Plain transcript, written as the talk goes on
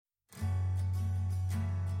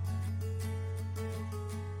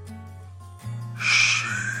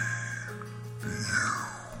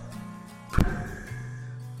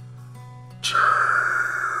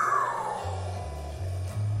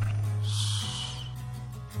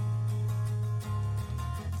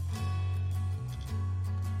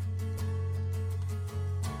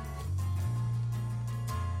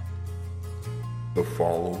The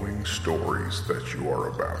following stories that you are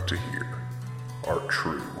about to hear are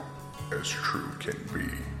true as true can be.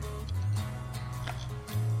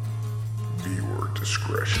 Viewer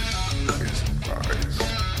discretion is advised.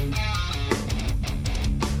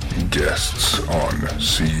 Guests on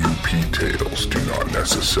C.U.P. Tales do not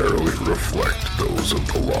necessarily reflect those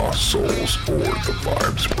of the Lost Souls or the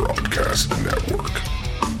Vibes Broadcast Network.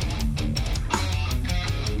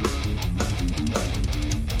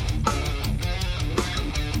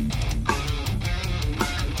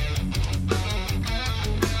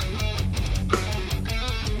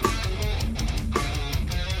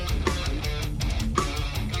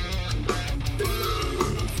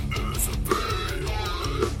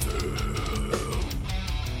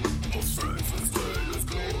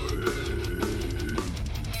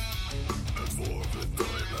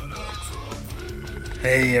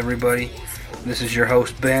 Hey everybody, this is your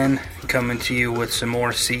host Ben, coming to you with some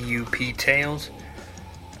more C.U.P. Tales.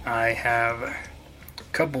 I have a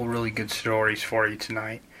couple really good stories for you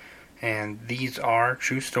tonight, and these are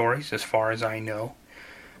true stories as far as I know.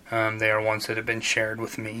 They are ones that have been shared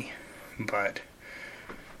with me, but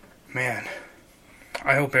man,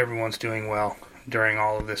 I hope everyone's doing well during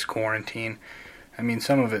all of this quarantine. I mean,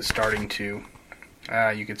 some of it's starting to,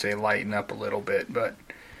 you could say, lighten up a little bit, but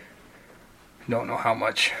don't know how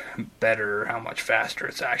much better or how much faster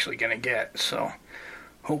it's actually going to get. So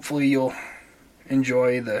hopefully you'll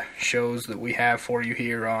enjoy the shows that we have for you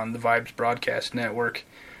here on the Vibes Broadcast Network.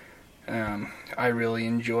 I really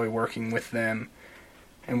enjoy working with them,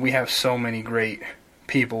 and we have so many great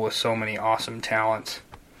people with so many awesome talents.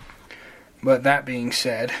 But that being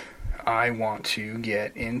said, I want to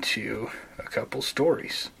get into a couple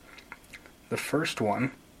stories. The first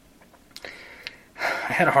one,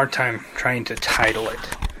 I had a hard time trying to title it.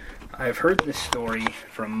 I've heard this story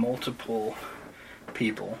from multiple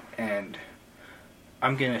people, and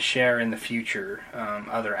I'm going to share in the future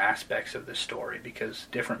other aspects of this story, because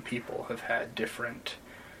different people have had different,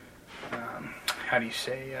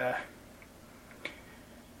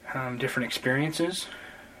 different experiences,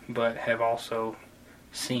 but have also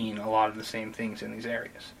seen a lot of the same things in these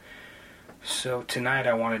areas. So tonight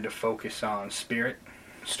I wanted to focus on spirit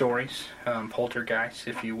stories, poltergeists,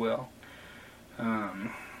 if you will,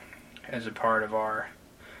 as a part of our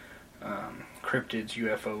cryptids,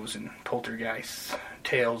 UFOs, and poltergeists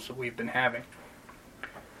tales that we've been having.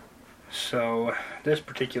 So this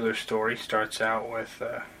particular story starts out with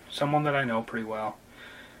someone that I know pretty well,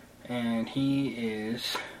 and he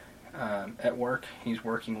is at work. He's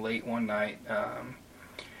working late one night.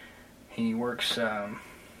 He works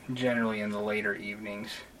generally in the later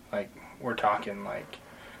evenings, like we're talking like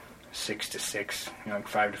 6 to 6, like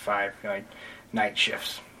 5 to 5, like night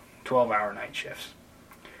shifts, 12-hour night shifts.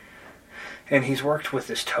 And he's worked with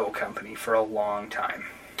this tow company for a long time,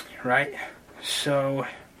 right? So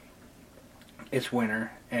it's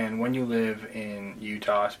winter, and when you live in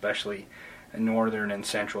Utah, especially in northern and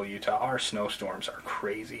central Utah, our snowstorms are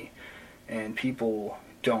crazy, and people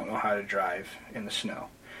don't know how to drive in the snow,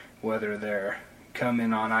 whether they're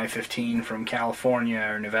coming on I-15 from California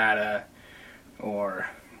or Nevada or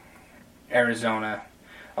Arizona.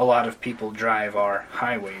 A lot of people drive our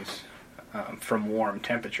highways from warm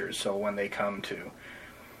temperatures, so when they come to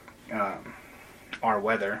our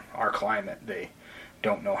weather, our climate, they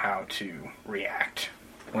don't know how to react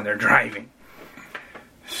when they're driving.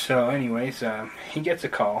 So anyways, he gets a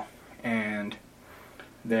call, and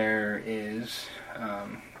there is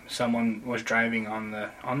someone was driving on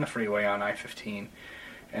the freeway on I-15,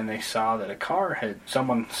 and they saw that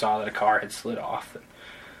someone saw that a car had slid off.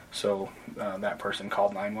 So that person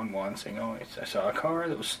called 911 saying, "Oh, I saw a car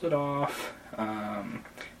that was slid off.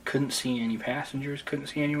 Couldn't see any passengers, couldn't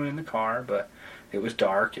see anyone in the car, but it was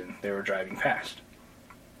dark and they were driving past."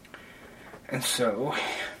 And so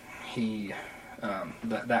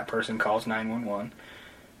that person calls 911,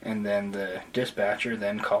 and then the dispatcher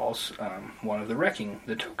then calls one of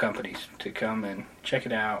the tow companies to come and check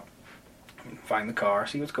it out, and find the car,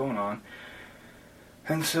 see what's going on.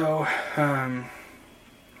 And so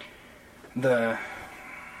the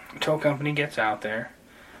tow company gets out there.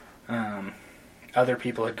 Other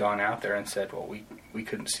people had gone out there and said, "Well, we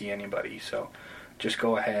couldn't see anybody, so just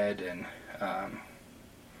go ahead and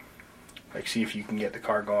see if you can get the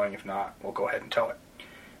car going. If not, we'll go ahead and tow it."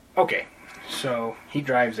 Okay, so he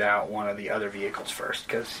drives out one of the other vehicles first,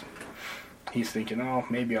 because he's thinking, "Oh,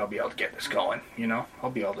 maybe I'll be able to get this going. I'll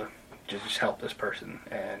be able to just help this person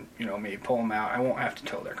and maybe pull them out. I won't have to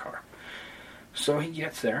tow their car." So he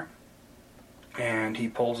gets there, and he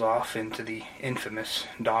pulls off into the infamous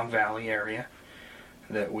Dog Valley area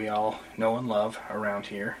that we all know and love around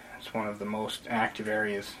here. It's one of the most active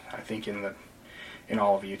areas, I think, in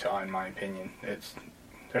all of Utah, in my opinion.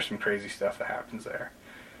 There's some crazy stuff that happens there.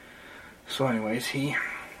 So anyways, he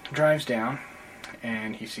drives down,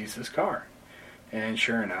 and he sees this car. And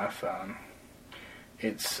sure enough,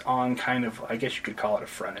 it's on kind of, I guess you could call it a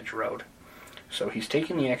frontage road. So he's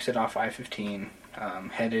taking the exit off I-15,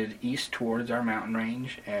 headed east towards our mountain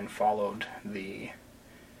range, and followed the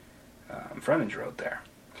frontage road there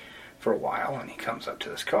for a while, and he comes up to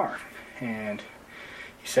this car. And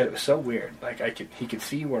he said it was so weird. Like, he could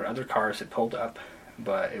see where other cars had pulled up,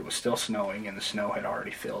 but it was still snowing, and the snow had already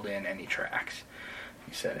filled in any tracks.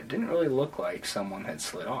 He said it didn't really look like someone had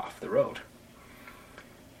slid off the road.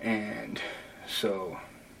 And so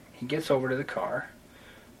he gets over to the car,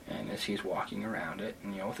 and as he's walking around it,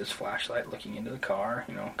 and, with his flashlight looking into the car,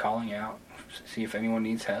 calling out, see if anyone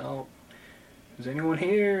needs help. Is anyone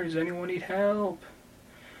here? Does anyone need help?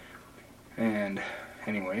 And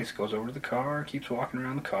anyways, goes over to the car, keeps walking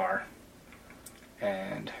around the car,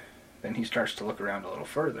 and then he starts to look around a little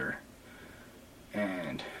further,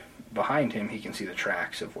 and behind him he can see the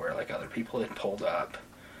tracks of where other people had pulled up,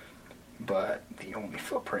 but the only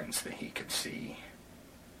footprints that he could see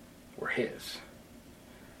were his.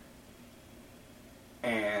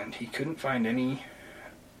 And he couldn't find any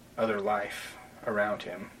other life around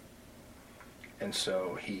him, and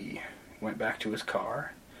so he went back to his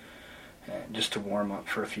car, and just to warm up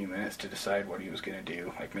for a few minutes to decide what he was going to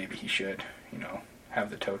do. Like, maybe he should,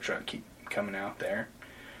 have the tow truck keep coming out there,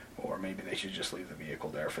 or maybe they should just leave the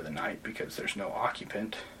vehicle there for the night because there's no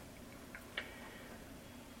occupant.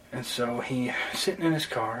 And so he's sitting in his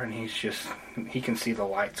car, and he can see the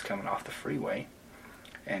lights coming off the freeway,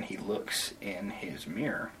 and he looks in his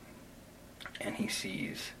mirror, and he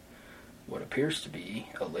sees what appears to be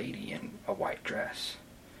a lady in a white dress.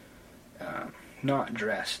 Not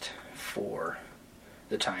dressed for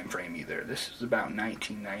the time frame either. This is about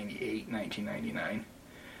 1998, 1999.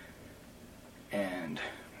 And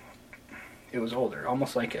it was older,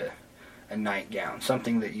 almost like a nightgown,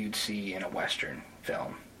 something that you'd see in a Western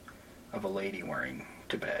film of a lady wearing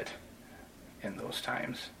to bed in those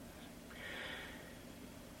times.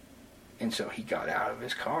 And so he got out of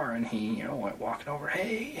his car, and he, went walking over,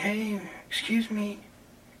 hey, excuse me.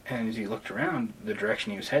 And as he looked around the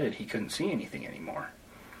direction he was headed, he couldn't see anything anymore.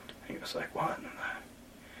 He was like, what?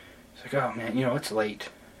 He's like, oh man, it's late.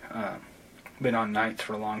 Been on nights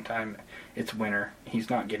for a long time. It's winter. He's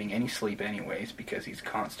not getting any sleep anyways because he's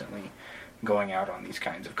constantly going out on these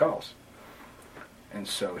kinds of calls. And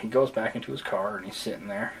so he goes back into his car, and he's sitting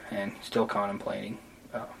there, and he's still contemplating,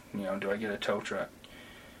 do I get a tow truck?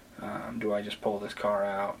 Do I just pull this car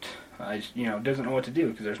out? Doesn't know what to do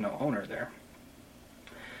because there's no owner there.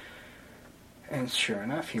 And sure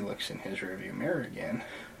enough, he looks in his rearview mirror again,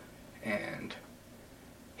 and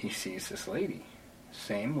he sees this lady,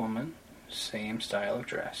 same woman, same style of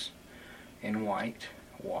dress, in white,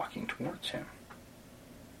 walking towards him.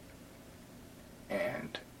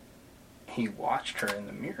 And he watched her in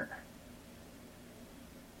the mirror.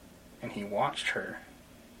 And he watched her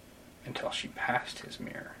until she passed his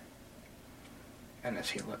mirror. And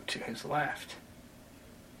as he looked to his left,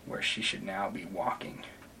 where she should now be walking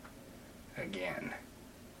again,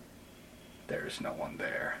 there's no one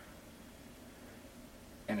there.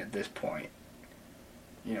 And at this point,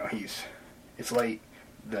 it's late.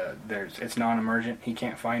 It's non-emergent. He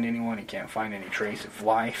can't find anyone. He can't find any trace of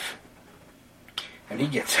life. And he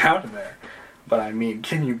gets out of there. But I mean,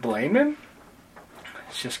 can you blame him?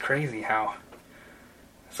 It's just crazy how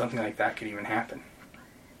something like that could even happen.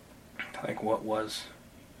 Like, why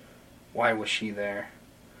was she there?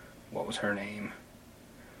 What was her name?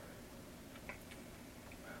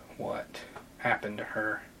 What happened to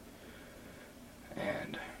her?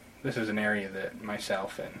 And this is an area that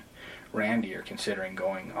myself and Randy are considering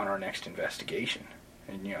going on our next investigation.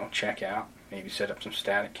 And, check out, maybe set up some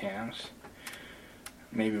static cams.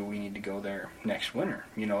 Maybe we need to go there next winter.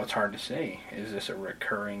 It's hard to say. Is this a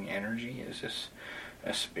recurring energy? Is this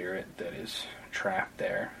a spirit that is trapped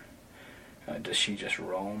there? Does she just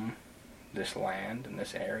roam this land and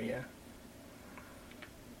this area?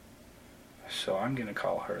 So I'm going to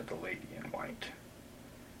call her the Lady in White,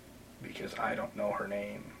 because I don't know her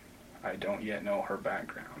name. I don't yet know her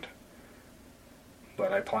background.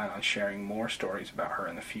 But I plan on sharing more stories about her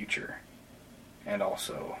in the future, and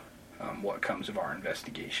also what comes of our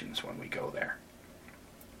investigations when we go there.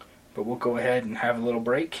 But we'll go ahead and have a little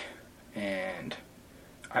break, and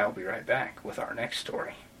I'll be right back with our next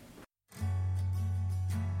story.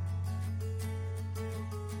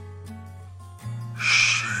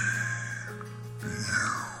 C.U.P.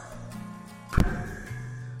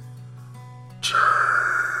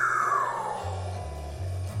 Tales.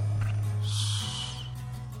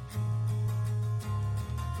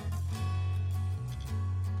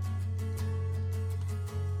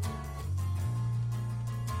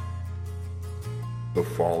 The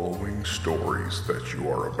following stories that you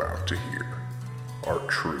are about to hear are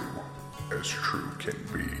true as true can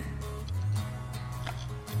be.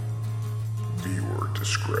 Viewer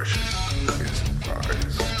discretion is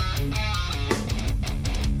advised.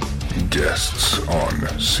 Guests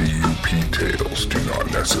on C.U.P. Tales do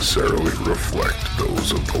not necessarily reflect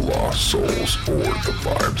those of the Lost Souls or the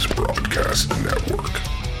Vibes Broadcast Network.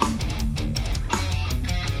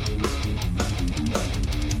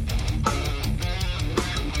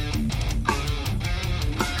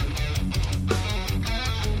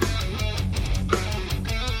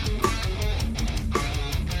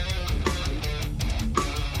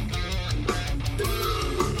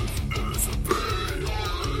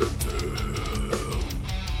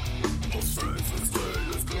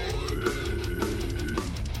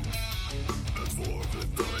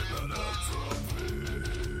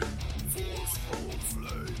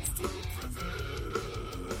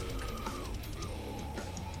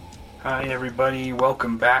 Hi everybody,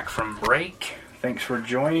 welcome back from break. Thanks for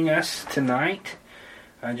joining us tonight.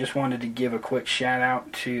 I just wanted to give a quick shout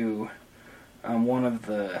out to one of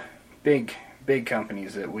the big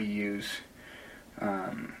companies that we use,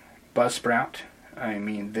 Buzzsprout. I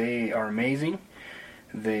mean, they are amazing.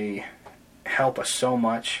 They help us so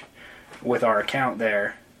much with our account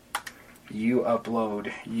there. You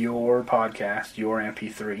upload your podcast, your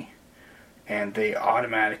MP3, and they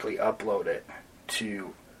automatically upload it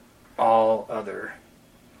to all other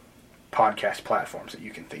podcast platforms that you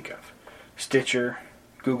can think of. Stitcher,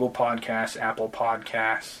 Google Podcasts, Apple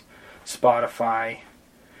Podcasts, Spotify,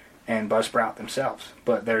 and Buzzsprout themselves.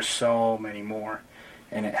 But there's so many more,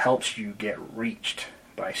 and it helps you get reached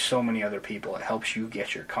by so many other people. It helps you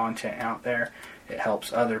get your content out there. It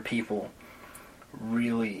helps other people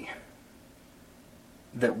really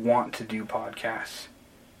that want to do podcasts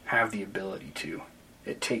have the ability to.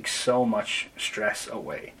 It takes so much stress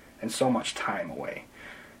away and so much time away.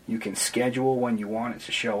 You can schedule when you want it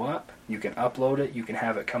to show up. You can upload it. You can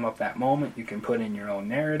have it come up that moment. You can put in your own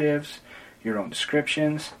narratives, your own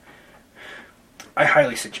descriptions. I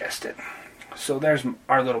highly suggest it. So there's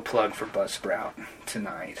our little plug for Buzzsprout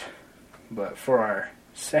tonight. But for our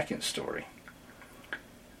second story,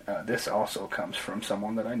 this also comes from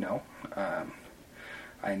someone that I know. I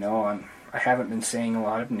haven't been saying a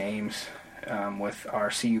lot of names with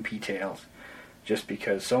our C.U.P. Tales, just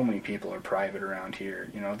because so many people are private around here.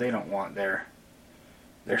 You know, they don't want their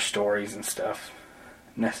stories and stuff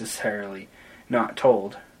necessarily not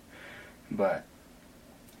told, but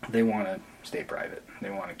they want to stay private. They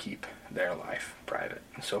want to keep their life private.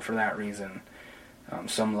 So for that reason,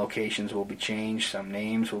 some locations will be changed, some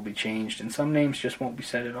names will be changed, and some names just won't be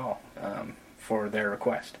said at all for their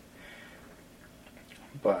request.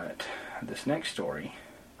 But this next story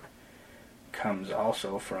comes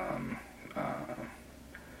also from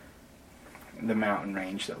the mountain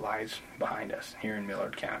range that lies behind us here in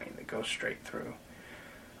Millard County that goes straight through.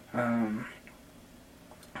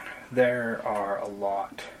 There are a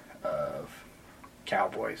lot of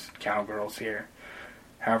cowboys, cowgirls here,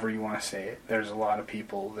 however you want to say it. There's a lot of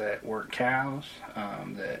people that work cows,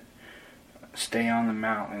 that stay on the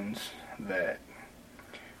mountains, that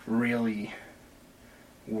really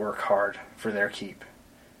work hard for their keep,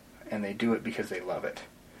 and they do it because they love it.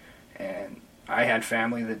 And I had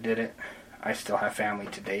family that did it. I still have family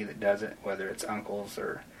today that does it, whether it's uncles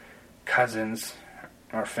or cousins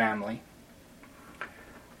or family.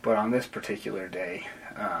 But on this particular day,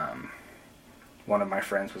 one of my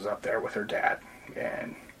friends was up there with her dad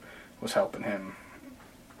and was helping him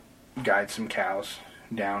guide some cows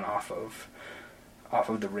down off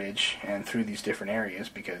of the ridge and through these different areas,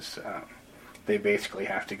 because they basically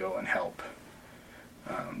have to go and help.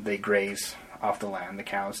 They graze off the land, the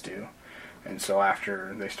cows do. And so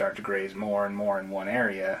after they start to graze more and more in one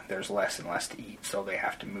area, there's less and less to eat, so they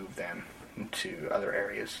have to move them to other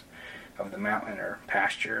areas of the mountain or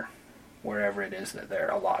pasture, wherever it is that they're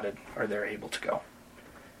allotted or they're able to go.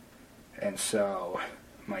 And so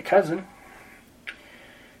my cousin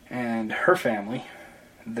and her family,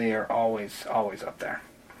 they are always up there.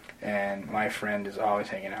 And my friend is always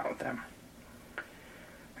hanging out with them.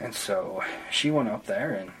 And so she went up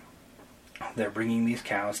there, and they're bringing these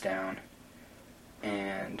cows down,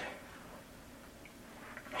 and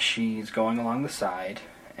she's going along the side,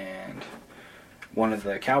 and one of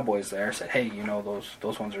the cowboys there said, "Hey, you know,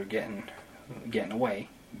 those ones are getting away.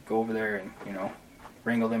 Go over there and, you know,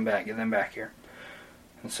 wrangle them back, get them back here."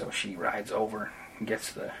 And so she rides over and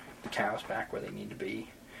gets the cows back where they need to be.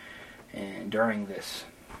 And during this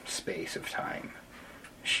space of time,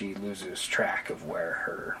 she loses track of where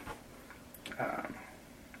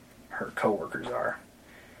her co-workers are.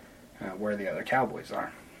 where the other cowboys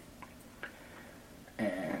are.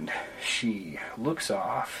 And she looks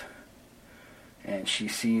off, and she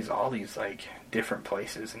sees all these, like, different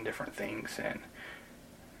places and different things, and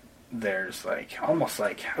there's, like, almost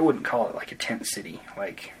like, I wouldn't call it like a tent city,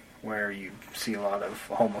 like, where you see a lot of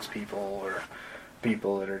homeless people or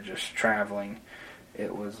people that are just traveling.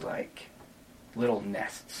 It was like little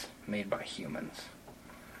nests made by humans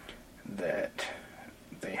that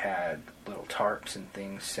they had little tarps and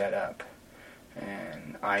things set up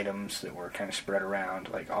and items that were kind of spread around,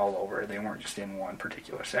 like, all over. They weren't just in one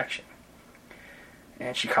particular section.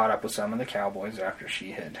 And she caught up with some of the cowboys after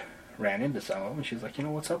she had ran into some of them, and she's like,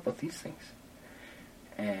 what's up with these things?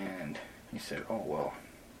 And he said, oh, well,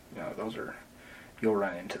 those are, you'll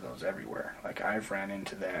run into those everywhere. Like, I've ran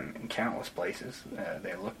into them in countless places.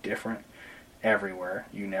 They look different everywhere.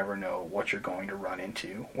 You never know what you're going to run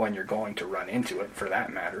into, when you're going to run into it, for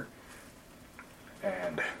that matter.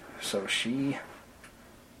 And so she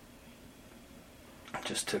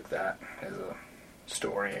just took that as a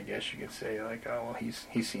story, I guess you could say, like, oh, well,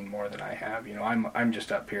 he's seen more than I have. I'm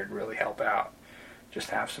just up here to really help out,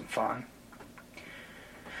 just have some fun.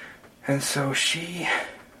 And so she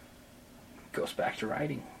goes back to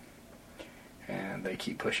riding, and they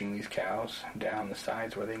keep pushing these cows down the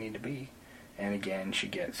sides where they need to be. And again, she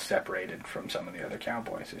gets separated from some of the other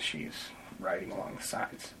cowboys as she's riding along the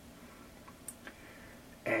sides.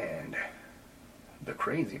 And the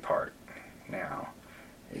crazy part now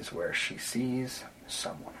is where she sees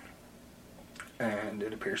someone, and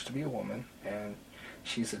it appears to be a woman, and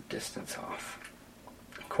she's a distance off,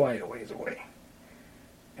 quite a ways away,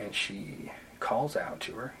 and she calls out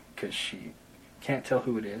to her because she can't tell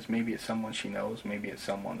who it is. Maybe it's someone she knows, maybe it's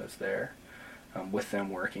someone that's there with them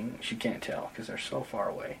working. She can't tell because they're so far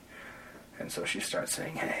away. And so she starts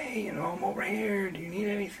saying, hey, I'm over here, do you need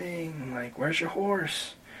anything? Like, where's your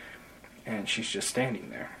horse? And she's just standing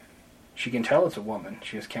there. She can tell it's a woman.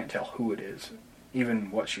 She just can't tell who it is,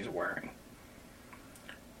 even what she's wearing.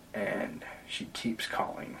 And she keeps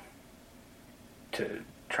calling to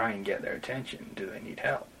try and get their attention. Do they need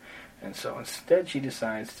help? And so instead she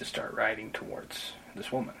decides to start riding towards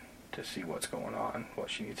this woman to see what's going on, what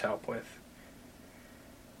she needs help with.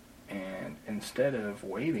 And instead of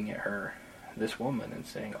waving at her, this woman, and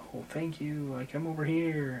saying, oh, thank you, like, I'm over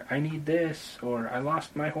here, I need this, or I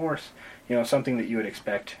lost my horse, something that you would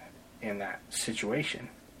expect in that situation.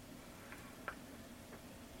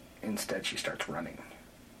 Instead, she starts running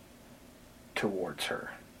towards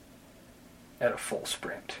her at a full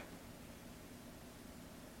sprint.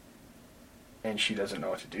 And she doesn't know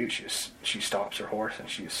what to do. She stops her horse, and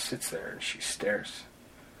she just sits there, and she stares.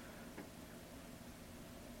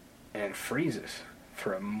 And freezes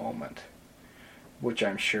for a moment, which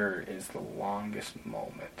I'm sure is the longest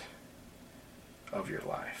moment of your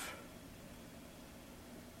life.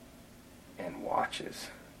 And watches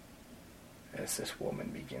as this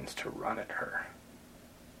woman begins to run at her.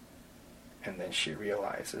 And then she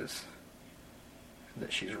realizes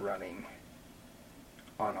that she's running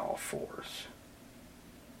on all fours.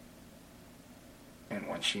 And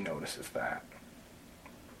when she notices that,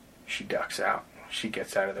 she ducks out. She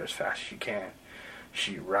gets out of there as fast as she can.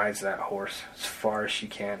 She rides that horse as far as she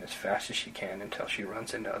can, as fast as she can, until she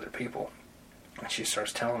runs into other people. And she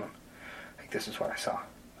starts telling them, like, this is what I saw.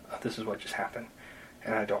 This is what just happened.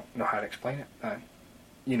 And I don't know how to explain it.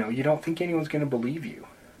 You don't think anyone's going to believe you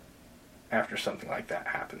after something like that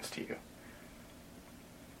happens to you.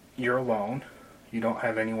 You're alone. You don't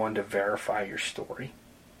have anyone to verify your story.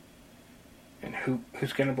 And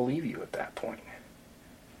who's going to believe you at that point?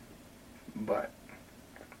 But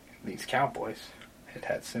these cowboys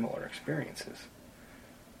had similar experiences.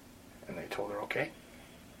 And they told her, okay,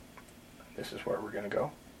 this is where we're going to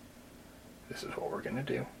go. This is what we're going to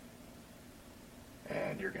do.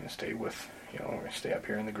 And you're going to stay with, we're going to stay up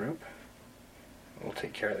here in the group. We'll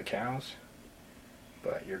take care of the cows.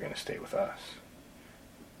 But you're going to stay with us.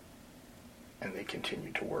 And they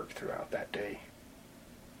continued to work throughout that day.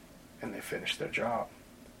 And they finished their job.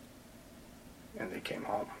 And they came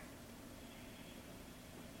home.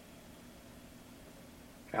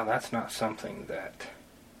 Now that's not something that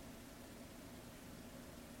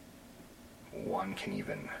one can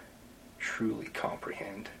even truly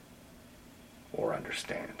comprehend or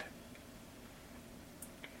understand.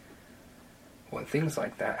 When things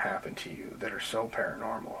like that happen to you that are so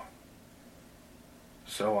paranormal,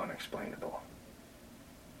 so unexplainable,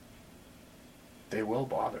 they will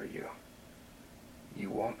bother you. You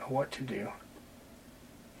won't know what to do.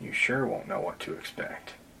 You sure won't know what to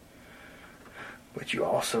expect. But you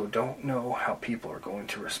also don't know how people are going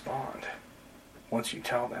to respond once you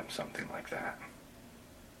tell them something like that.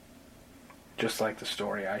 just like the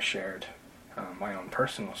story I shared, my own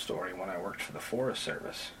personal story when I worked for the Forest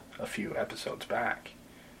Service a few episodes back,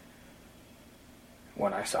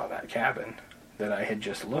 when I saw that cabin that I had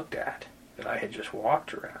just looked at, that I had just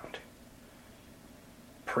walked around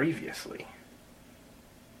previously,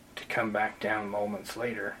 to come back down moments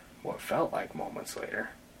later, what felt like moments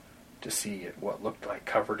later, to see it, what looked like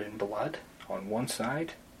covered in blood on one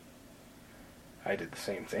side. I did the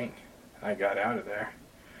same thing. I got out of there.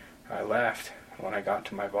 I left. When I got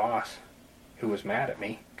to my boss, who was mad at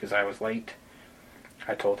me because I was late,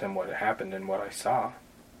 I told him what had happened and what I saw.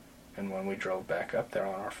 And when we drove back up there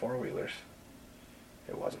on our four-wheelers,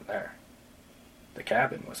 it wasn't there. The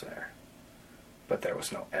cabin was there, but there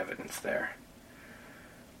was no evidence there.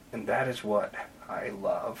 And that is what I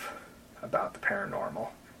love about the paranormal.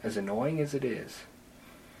 As annoying as it is,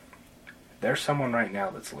 there's someone right now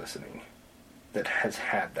that's listening that has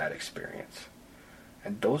had that experience.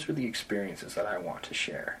 And those are the experiences that I want to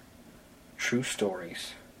share. True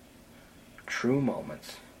stories, true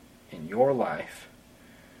moments in your life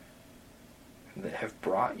that have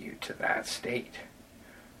brought you to that state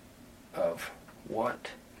of what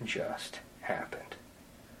just happened.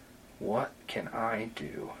 What can I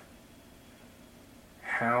do?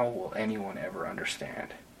 How will anyone ever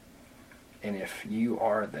understand? And if you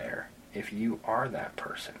are there, if you are that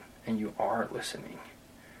person, and you are listening,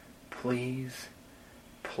 please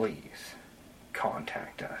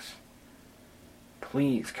contact us.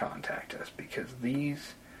 Please contact us, because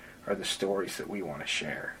these are the stories that we want to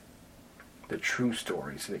share. The true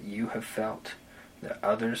stories that you have felt, that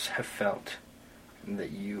others have felt, and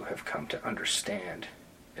that you have come to understand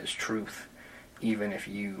as truth, even if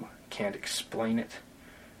you can't explain it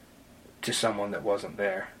to someone that wasn't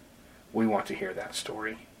there. We want to hear that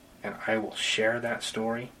story, and I will share that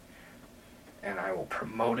story, and I will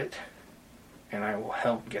promote it, and I will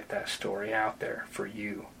help get that story out there for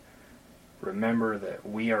you. Remember that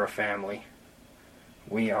we are a family.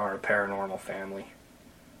 We are a paranormal family.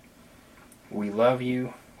 We love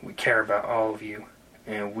you, we care about all of you,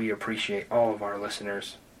 and we appreciate all of our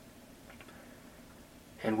listeners.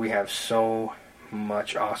 And we have so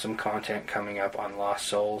much awesome content coming up on Lost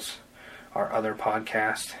Souls, our other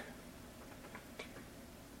podcast.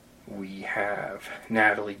 We have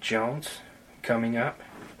Natalie Jones coming up,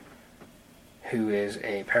 who is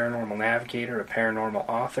a paranormal navigator, a paranormal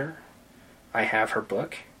author. I have her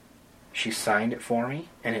book. She signed it for me,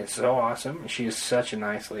 and it's so awesome. She is such a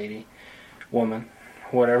nice lady, woman,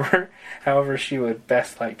 whatever, however she would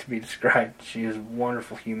best like to be described. She is a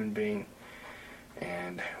wonderful human being,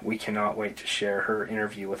 and we cannot wait to share her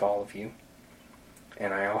interview with all of you.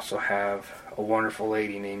 And I also have a wonderful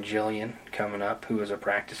lady named Jillian coming up, who is a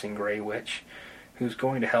practicing Grey Witch, who's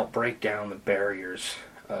going to help break down the barriers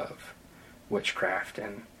of witchcraft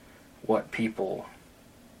and what people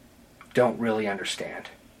don't really understand.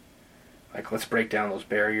 Like, let's break down those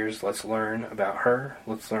barriers. Let's learn about her.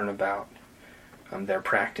 Let's learn about their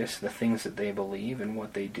practice, the things that they believe and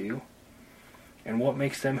what they do, and what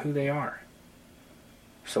makes them who they are.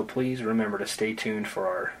 So please remember to stay tuned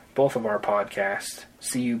for both of our podcasts,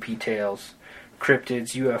 C.U.P. Tales,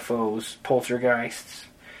 Cryptids, UFOs, Poltergeists,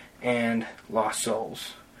 and Lost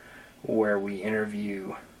Souls, where we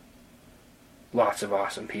interview lots of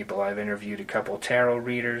awesome people. I've interviewed a couple tarot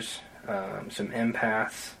readers, some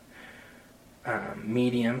empaths,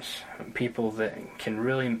 mediums, people that can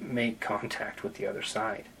really make contact with the other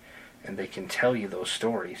side, and they can tell you those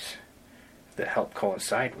stories that help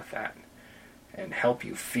coincide with that and help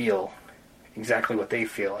you feel exactly what they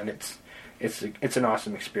feel. And it's an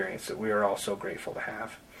awesome experience that we are all so grateful to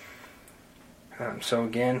have. So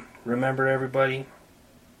again, remember everybody,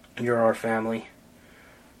 you're our family.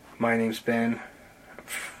 My name's Ben,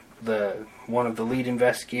 one of the lead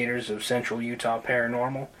investigators of Central Utah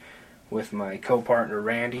Paranormal, with my co-partner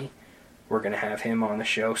Randy. We're going to have him on the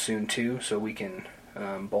show soon too, so we can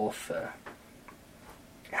both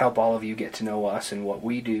help all of you get to know us and what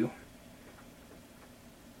we do.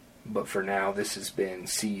 But for now, this has been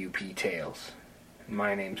C.U.P. Tales.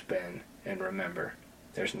 My name's Ben, and remember,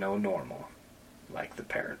 there's no normal like the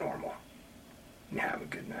paranormal. And have a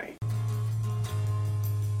good night.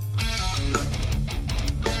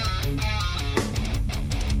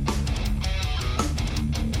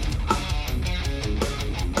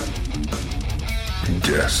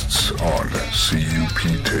 Guests on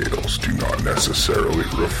C.U.P. Tales do not necessarily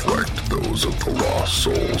reflect those of the Lost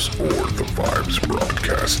Souls or the Vibes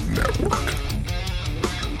Broadcast Network.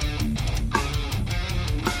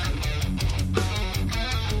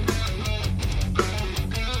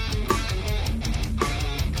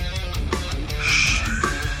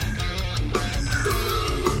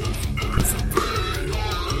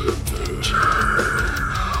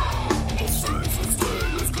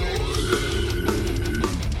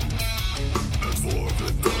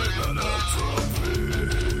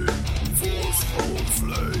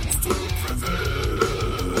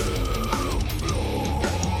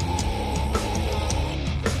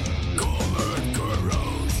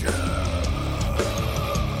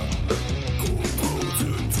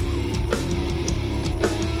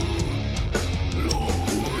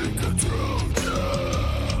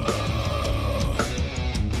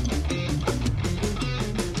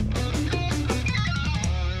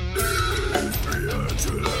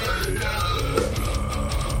 today.